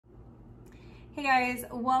Hey guys,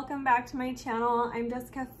 welcome back to my channel. I'm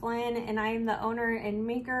Jessica Flynn and I am the owner and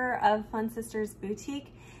maker of Flynn Sisters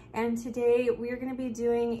Boutique. And today we are going to be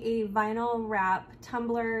doing a vinyl wrap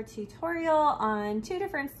tumbler tutorial on two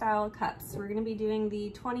different style cups. We're going to be doing the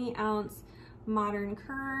 20-ounce modern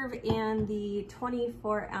curve and the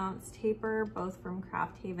 24-ounce taper, both from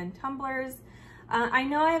Craft Haven tumblers. I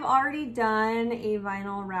know I've already done a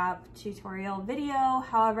vinyl wrap tutorial video.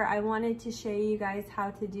 However, I wanted to show you guys how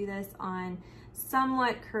to do this on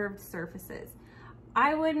somewhat curved surfaces.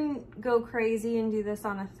 I wouldn't go crazy and do this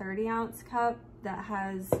on a 30-ounce cup that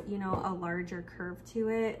has, you know, a larger curve to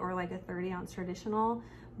it, or like a 30-ounce traditional,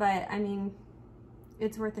 but I mean,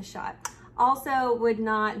 it's worth a shot. Also would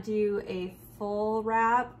not do a full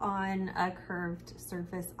wrap on a curved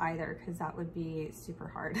surface either, because that would be super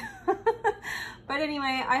hard. But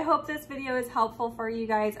anyway, I hope this video is helpful for you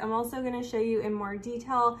guys. I'm also going to show you in more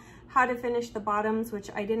detail how to finish the bottoms, which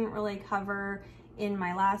I didn't really cover in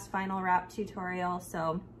my last vinyl wrap tutorial,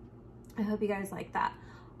 so I hope you guys like that.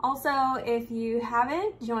 Also, if you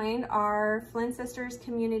haven't joined our Flynn Sisters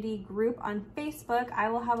community group on Facebook, I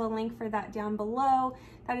will have a link for that down below.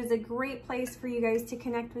 That is a great place for you guys to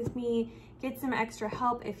connect with me, get some extra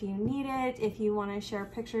help if you need it, if you want to share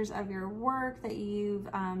pictures of your work that you've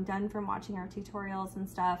done from watching our tutorials and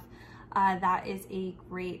stuff. That is a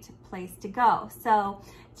great place to go. So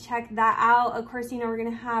check that out. Of course, you know, we're going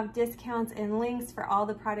to have discounts and links for all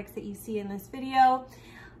the products that you see in this video.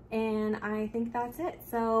 And I think that's it.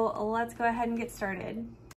 So let's go ahead and get started.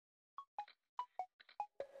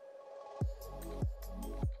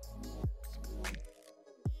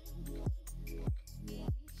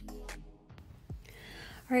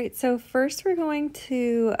 All right, so first we're going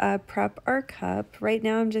to prep our cup. Right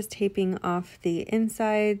now I'm just taping off the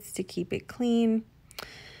insides to keep it clean.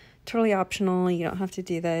 Totally optional, you don't have to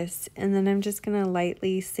do this. And then I'm just gonna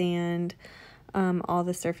lightly sand all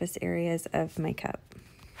the surface areas of my cup.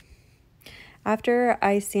 After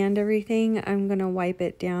I sand everything, I'm gonna wipe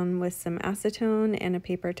it down with some acetone and a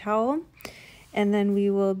paper towel. And then we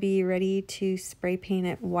will be ready to spray paint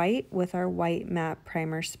it white with our white matte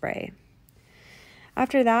primer spray.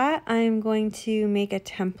 After that, I'm going to make a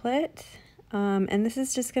template, and this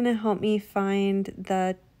is just going to help me find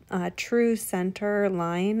the true center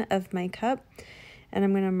line of my cup, and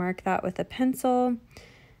I'm going to mark that with a pencil.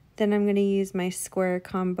 Then I'm going to use my square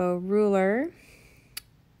combo ruler,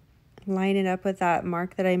 line it up with that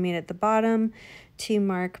mark that I made at the bottom to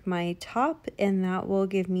mark my top, and that will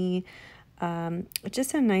give me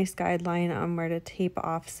just a nice guideline on where to tape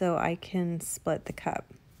off so I can split the cup.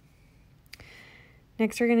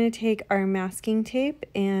 Next, we're going to take our masking tape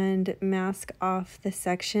and mask off the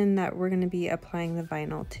section that we're going to be applying the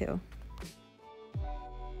vinyl to.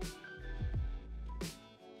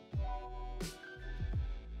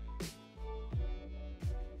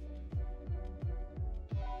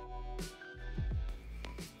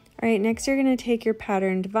 All right, next you're going to take your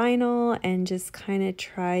patterned vinyl and just kind of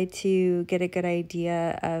try to get a good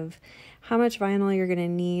idea of how much vinyl you're going to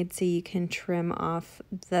need so you can trim off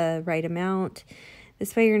the right amount.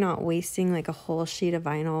 This way you're not wasting like a whole sheet of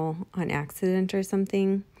vinyl on accident or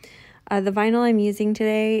something. The vinyl I'm using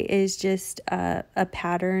today is just a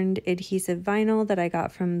patterned adhesive vinyl that I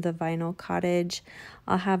got from the Vinyl Cottage.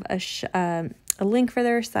 I'll have a link for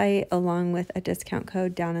their site along with a discount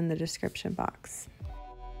code down in the description box.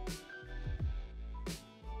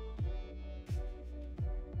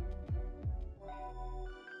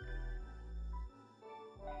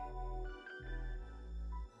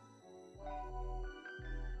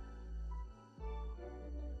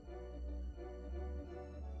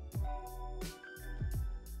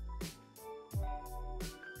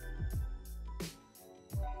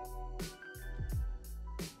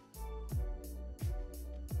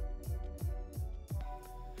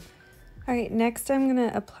 All right, next I'm going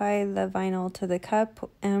to apply the vinyl to the cup.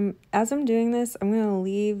 As I'm doing this, I'm going to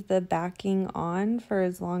leave the backing on for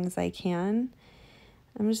as long as I can.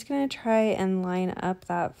 I'm just going to try and line up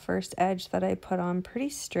that first edge that I put on pretty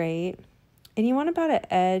straight. And you want about an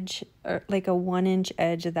edge, or like a 1-inch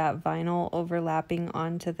edge of that vinyl overlapping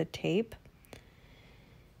onto the tape.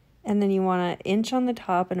 And then you want an inch on the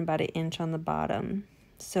top and about an inch on the bottom.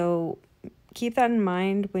 So keep that in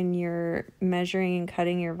mind when you're measuring and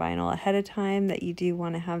cutting your vinyl ahead of time, that you do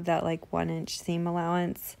want to have that like 1-inch seam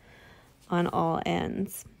allowance on all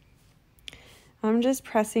ends. I'm just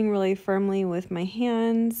pressing really firmly with my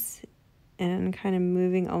hands and kind of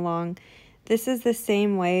moving along. This is the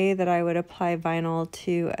same way that I would apply vinyl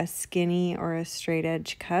to a skinny or a straight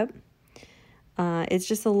edge cup. It's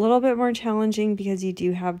just a little bit more challenging because you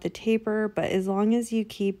do have the taper, but as long as you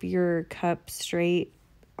keep your cup straight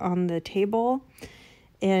on the table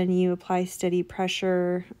and you apply steady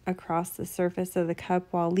pressure across the surface of the cup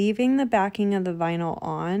while leaving the backing of the vinyl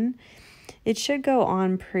on, it should go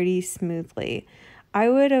on pretty smoothly. I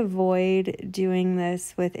would avoid doing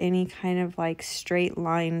this with any kind of like straight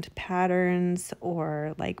lined patterns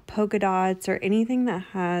or like polka dots or anything that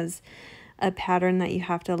has a pattern that you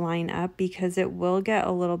have to line up, because it will get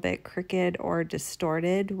a little bit crooked or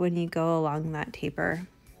distorted when you go along that taper.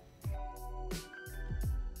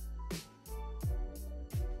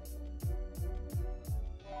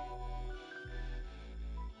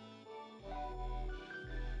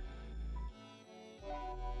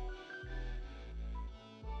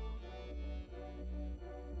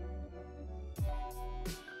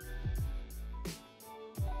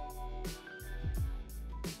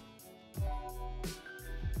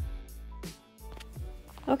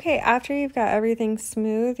 Okay, after you've got everything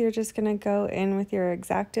smooth, you're just going to go in with your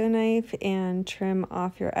X-Acto knife and trim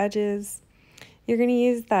off your edges. You're going to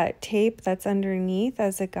use that tape that's underneath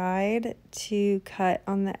as a guide to cut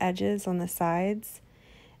on the edges on the sides,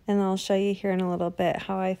 and I'll show you here in a little bit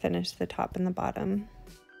how I finish the top and the bottom.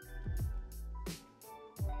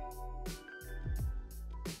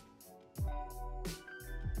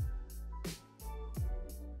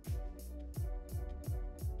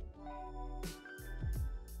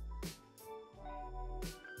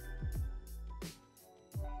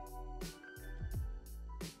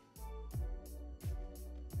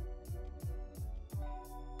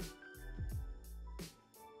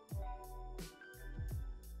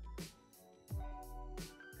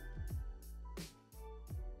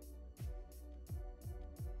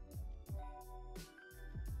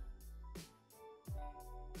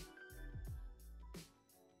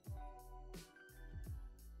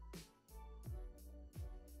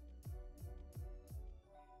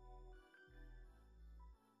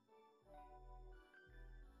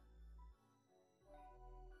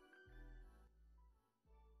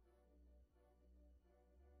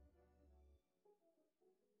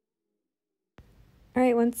 All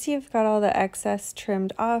right, once you've got all the excess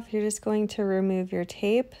trimmed off, you're just going to remove your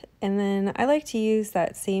tape, and then I like to use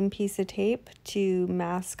that same piece of tape to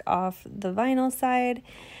mask off the vinyl side,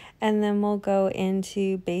 and then we'll go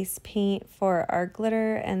into base paint for our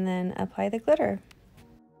glitter and then apply the glitter.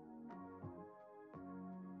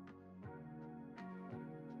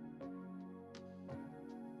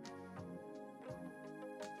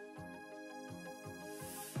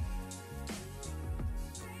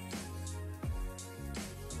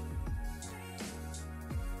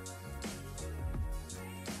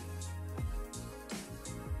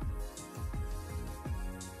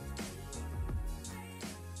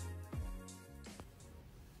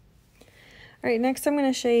 All right, next I'm going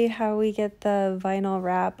to show you how we get the vinyl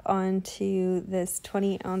wrap onto this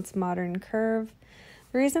 20-ounce modern curve.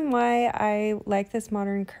 The reason why I like this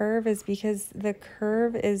modern curve is because the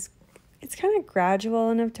curve it's kind of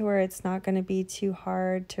gradual enough to where it's not going to be too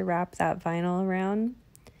hard to wrap that vinyl around.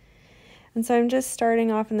 And so I'm just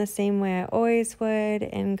starting off in the same way I always would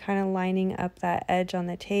and kind of lining up that edge on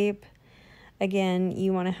the tape. Again,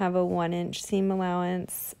 you want to have a 1-inch seam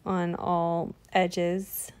allowance on all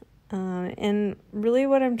edges. And really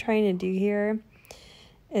what I'm trying to do here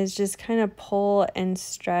is just kind of pull and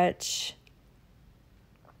stretch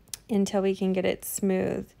until we can get it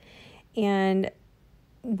smooth. And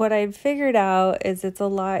what I've figured out is it's a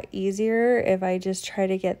lot easier if I just try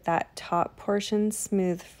to get that top portion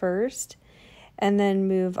smooth first and then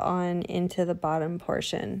move on into the bottom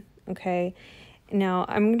portion, okay? Now,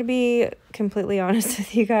 I'm going to be completely honest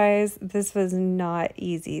with you guys. This was not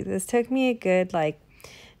easy. This took me a good like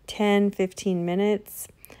 10-15 minutes,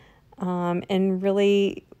 and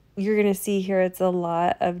really you're gonna see here it's a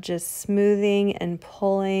lot of just smoothing and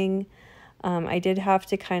pulling. I did have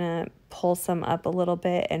to kind of pull some up a little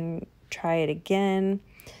bit and try it again,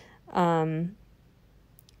 but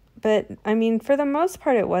I mean, for the most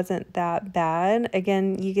part it wasn't that bad.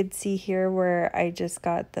 Again, you could see here where I just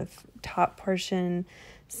got the top portion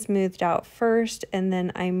smoothed out first, and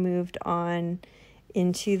then I moved on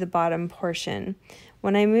into the bottom portion.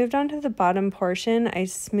 When I moved on to the bottom portion, I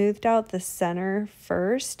smoothed out the center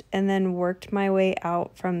first and then worked my way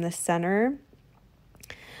out from the center.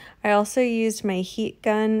 I also used my heat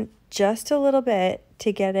gun just a little bit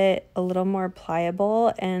to get it a little more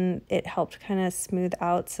pliable, and it helped kind of smooth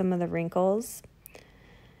out some of the wrinkles.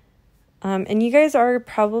 And you guys are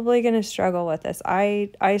probably going to struggle with this.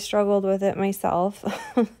 I struggled with it myself.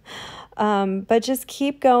 But just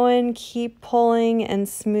keep going, keep pulling and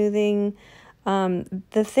smoothing.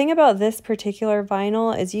 The thing about this particular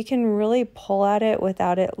vinyl is you can really pull at it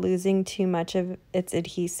without it losing too much of its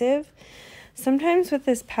adhesive. Sometimes with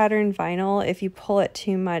this pattern vinyl, if you pull it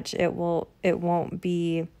too much, it won't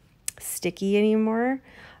be sticky anymore.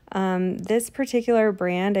 This particular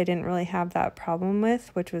brand I didn't really have that problem with,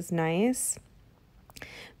 which was nice.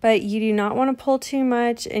 But you do not want to pull too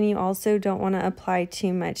much, and you also don't want to apply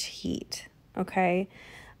too much heat, okay?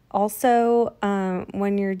 Also,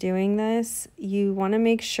 when you're doing this, you want to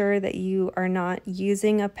make sure that you are not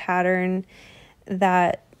using a pattern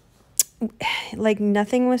that, like,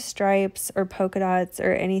 nothing with stripes or polka dots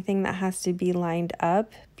or anything that has to be lined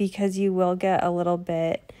up, because you will get a little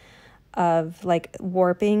bit of like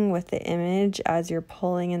warping with the image as you're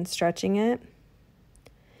pulling and stretching it.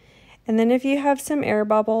 And then if you have some air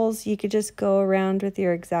bubbles, you could just go around with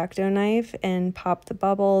your X-Acto knife and pop the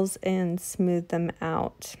bubbles and smooth them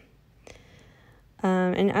out.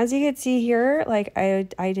 And as you can see here, like I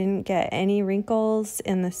didn't get any wrinkles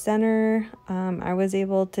in the center. I was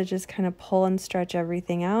able to just kind of pull and stretch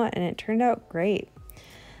everything out, and it turned out great.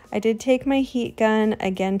 I did take my heat gun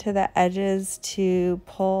again to the edges to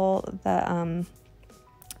pull the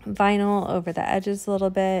vinyl over the edges a little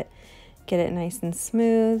bit, get it nice and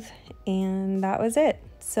smooth, and that was it.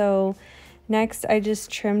 So next I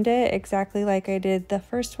just trimmed it exactly like I did the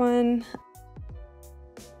first one.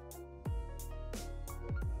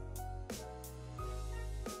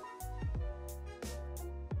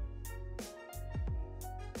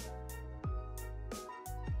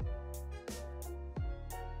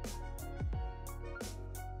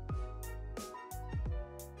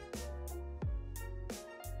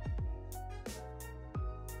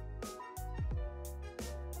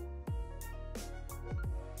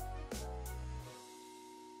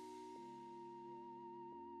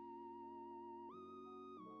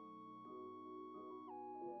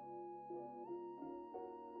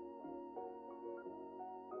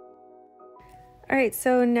 All right,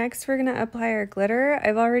 so next we're gonna apply our glitter.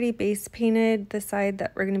 I've already base painted the side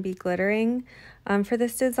that we're gonna be glittering. For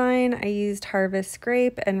this design, I used Harvest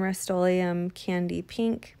Grape and Rust-Oleum Candy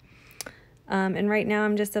Pink. And right now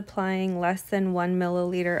I'm just applying less than 1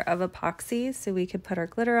 milliliter of epoxy so we could put our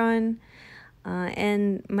glitter on.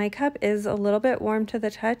 And my cup is a little bit warm to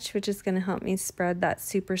the touch, which is gonna help me spread that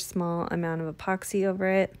super small amount of epoxy over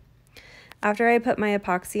it. After I put my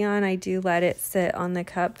epoxy on, I do let it sit on the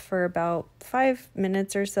cup for about 5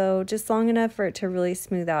 minutes or so, just long enough for it to really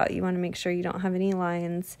smooth out. You want to make sure you don't have any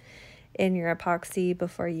lines in your epoxy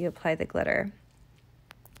before you apply the glitter.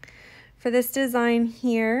 For this design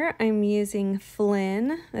here, I'm using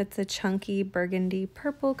Flynn. It's a chunky burgundy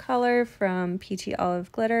purple color from Peachy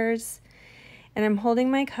Olive Glitters. And I'm holding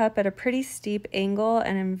my cup at a pretty steep angle,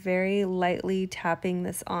 and I'm very lightly tapping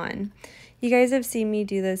this on. You guys have seen me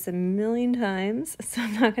do this a million times, so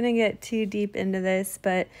I'm not going to get too deep into this,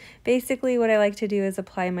 but basically what I like to do is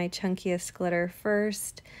apply my chunkiest glitter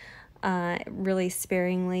first, really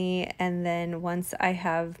sparingly, and then once I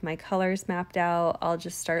have my colors mapped out, I'll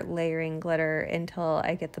just start layering glitter until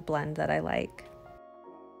I get the blend that I like.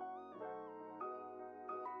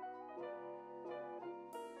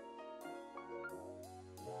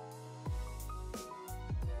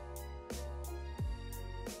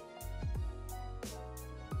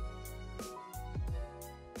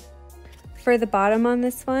 For the bottom on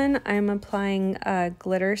this one, I'm applying a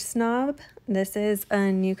Glitter Snob. This is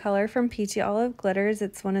a new color from Peachy Olive Glitters.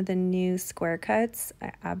 It's one of the new square cuts.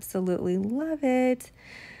 I absolutely love it.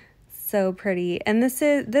 So pretty. And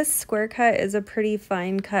this square cut is a pretty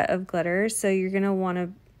fine cut of glitter, so you're gonna want to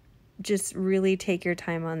just really take your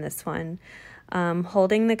time on this one.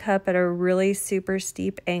 Holding the cup at a really super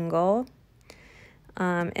steep angle.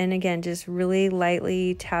 And again, just really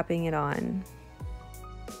lightly tapping it on.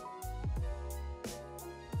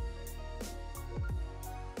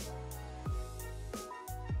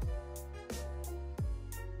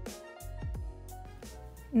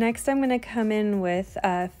 Next, I'm going to come in with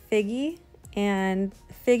Figgy, and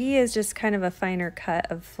Figgy is just kind of a finer cut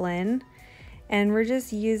of Flynn, and we're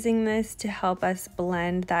just using this to help us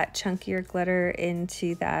blend that chunkier glitter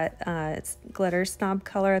into that glitter snob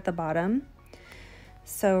color at the bottom.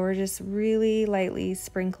 So we're just really lightly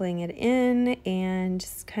sprinkling it in and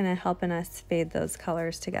just kind of helping us fade those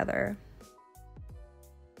colors together.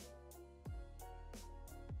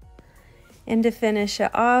 And to finish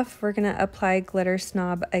it off, we're going to apply Glitter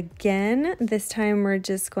Snob again. This time we're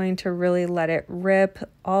just going to really let it rip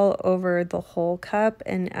all over the whole cup.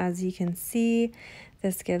 And as you can see,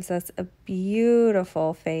 this gives us a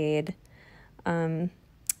beautiful fade. And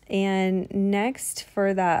next,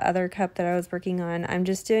 for that other cup that I was working on, I'm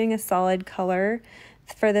just doing a solid color.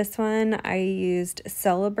 For this one, I used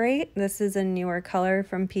Celebrate. This is a newer color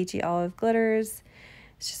from Peachy Olive Glitters.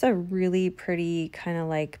 It's just a really pretty kind of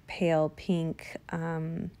like pale pink,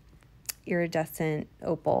 iridescent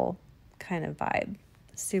opal kind of vibe.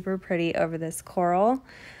 Super pretty over this coral.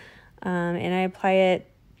 And I apply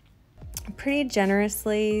it pretty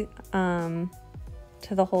generously to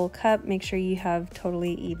the whole cup. Make sure you have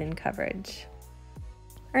totally even coverage.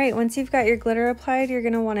 All right, once you've got your glitter applied, you're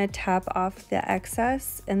gonna wanna tap off the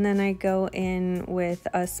excess, and then I go in with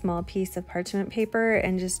a small piece of parchment paper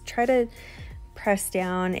and just try to press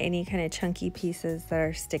down any kind of chunky pieces that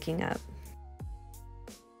are sticking up.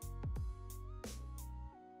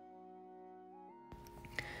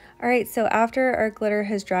 All right, so after our glitter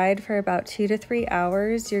has dried for about 2 to 3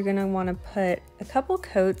 hours, you're gonna wanna put a couple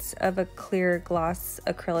coats of a clear gloss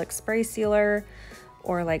acrylic spray sealer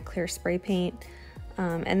or like clear spray paint.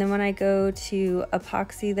 And then when I go to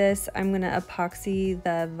epoxy this, I'm gonna epoxy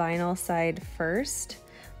the vinyl side first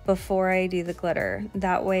before I do the glitter.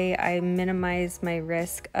 That way I minimize my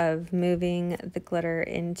risk of moving the glitter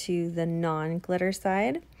into the non-glitter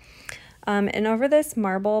side. And over this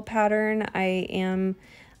marble pattern, I am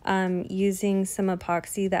using some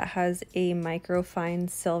epoxy that has a microfine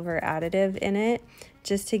silver additive in it,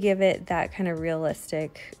 just to give it that kind of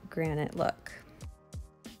realistic granite look.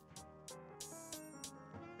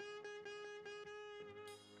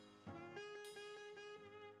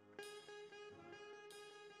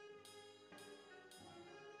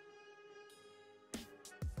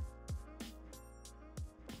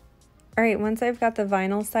 All right, once I've got the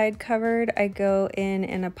vinyl side covered, I go in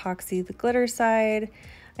and epoxy the glitter side.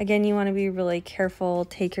 Again, you want to be really careful.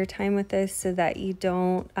 Take your time with this so that you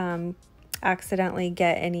don't accidentally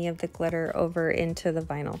get any of the glitter over into the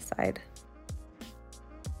vinyl side.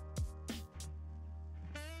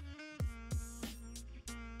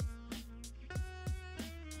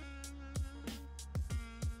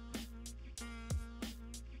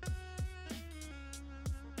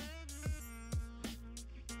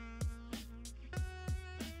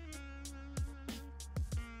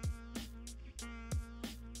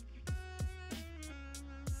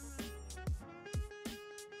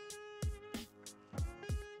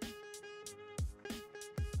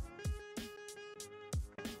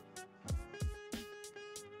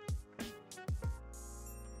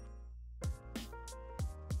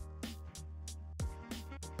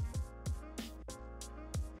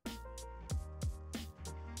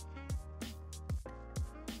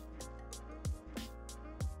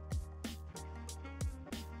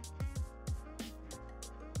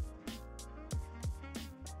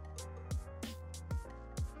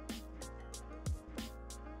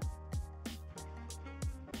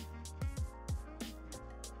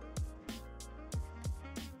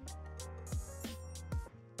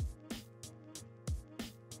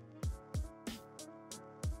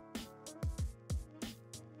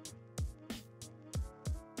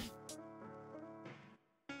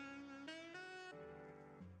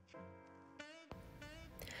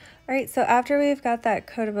 All right, so after we've got that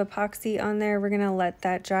coat of epoxy on there, we're gonna let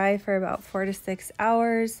that dry for about 4 to 6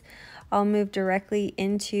 hours. I'll move directly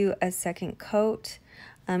into a second coat.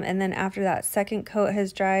 And then after that second coat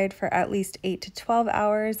has dried for at least 8 to 12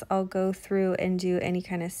 hours, I'll go through and do any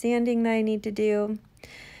kind of sanding that I need to do.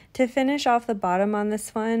 To finish off the bottom on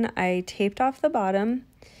this one, I taped off the bottom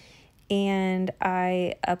and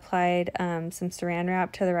I applied some saran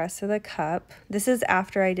wrap to the rest of the cup. This is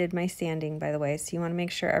after I did my sanding, by the way, so you want to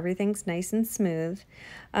make sure everything's nice and smooth.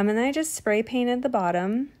 And then I just spray painted the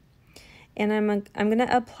bottom, and I'm gonna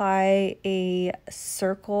apply a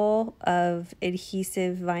circle of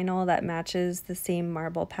adhesive vinyl that matches the same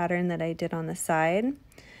marble pattern that I did on the side.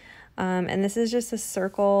 And this is just a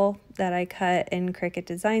circle that I cut in Cricut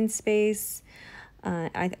Design Space.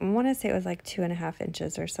 I want to say it was like 2.5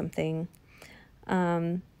 inches or something.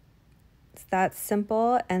 It's that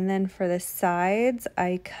simple. And then for the sides,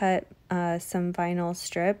 I cut some vinyl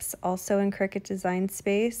strips, also in Cricut Design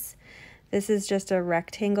Space. This is just a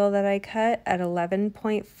rectangle that I cut at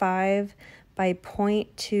 11.5 by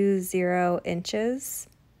 0.20 inches.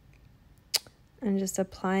 And just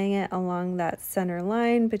applying it along that center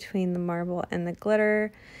line between the marble and the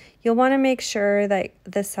glitter. You'll want to make sure that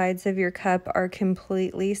the sides of your cup are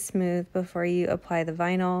completely smooth before you apply the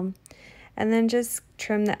vinyl. And then just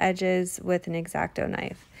trim the edges with an X-Acto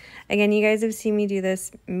knife. Again, you guys have seen me do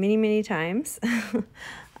this many, many times.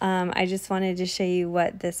 I just wanted to show you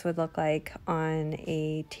what this would look like on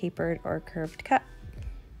a tapered or curved cup.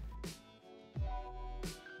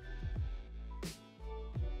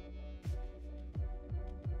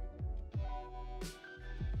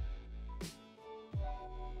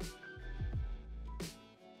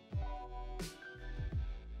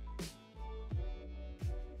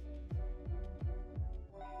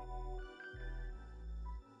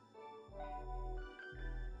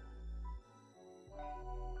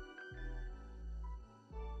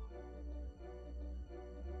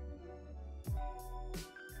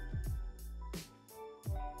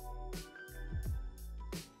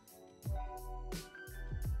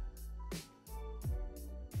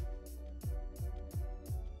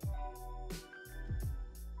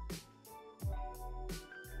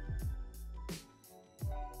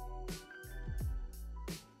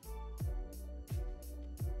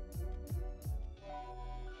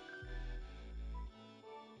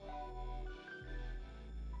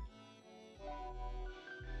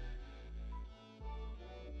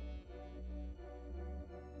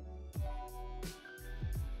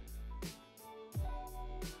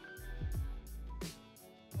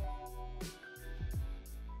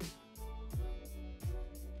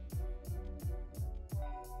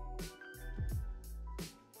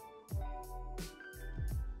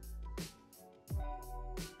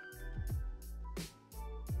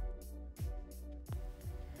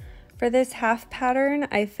 For this half pattern,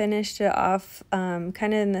 I finished it off kind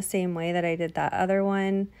of in the same way that I did that other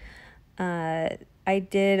one. I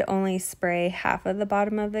did only spray half of the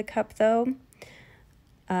bottom of the cup though,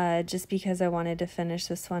 just because I wanted to finish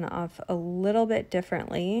this one off a little bit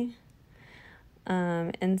differently.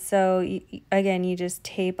 And so again, you just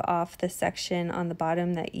tape off the section on the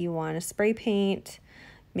bottom that you want to spray paint.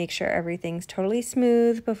 Make sure everything's totally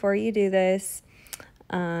smooth before you do this.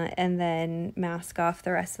 And then mask off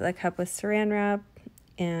the rest of the cup with saran wrap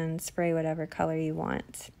and spray whatever color you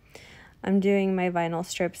want. I'm doing my vinyl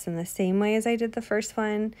strips in the same way as I did the first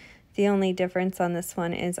one. The only difference on this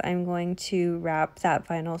one is I'm going to wrap that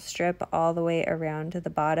vinyl strip all the way around to the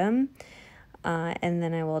bottom, and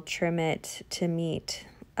then I will trim it to meet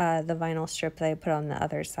the vinyl strip that I put on the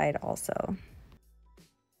other side also.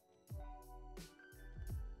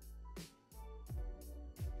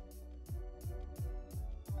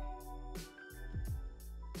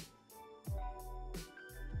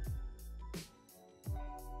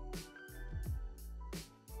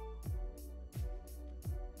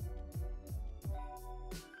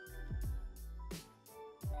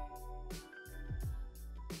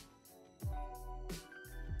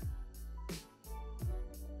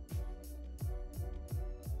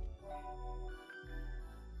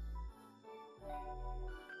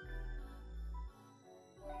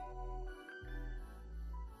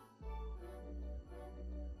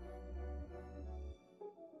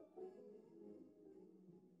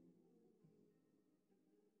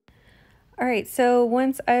 Alright, so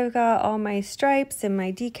once I've got all my stripes and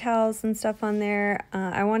my decals and stuff on there,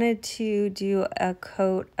 I wanted to do a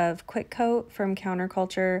coat of Quick Coat from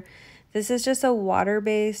Counterculture. This is just a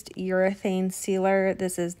water-based urethane sealer.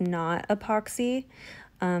 This is not epoxy.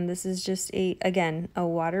 This is just again, a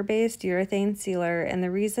water-based urethane sealer, and the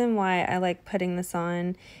reason why I like putting this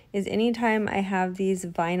on is anytime I have these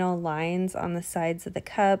vinyl lines on the sides of the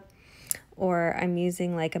cup, or I'm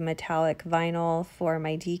using like a metallic vinyl for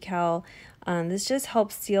my decal, this just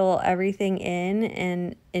helps seal everything in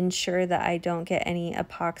and ensure that I don't get any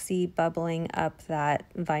epoxy bubbling up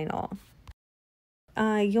that vinyl.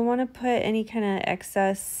 You'll want to put any kind of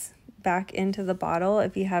excess back into the bottle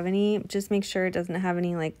if you have any. Just make sure it doesn't have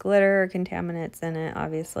any like glitter or contaminants in it,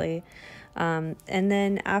 obviously. And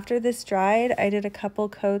then after this dried, I did a couple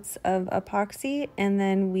coats of epoxy and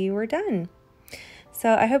then we were done.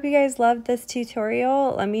 So I hope you guys loved this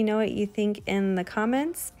tutorial. Let me know what you think in the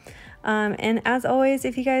comments. And as always,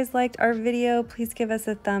 if you guys liked our video, please give us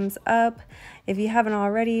a thumbs up. If you haven't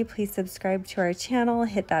already, please subscribe to our channel,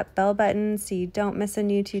 hit that bell button so you don't miss a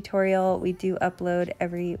new tutorial. We do upload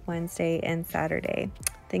every Wednesday and Saturday.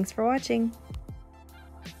 Thanks for watching.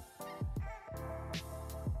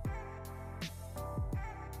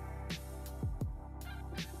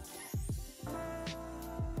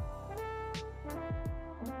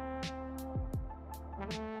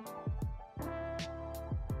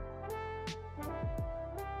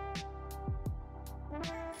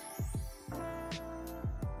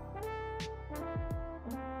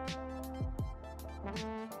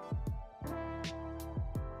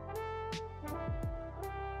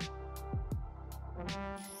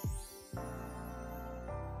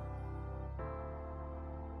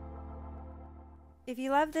 If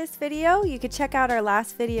you love this video, you could check out our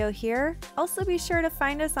last video here. Also be sure to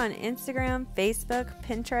find us on Instagram, Facebook,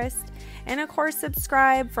 Pinterest, and of course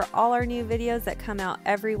subscribe for all our new videos that come out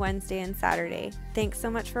every Wednesday and Saturday. Thanks so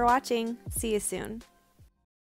much for watching. See you soon.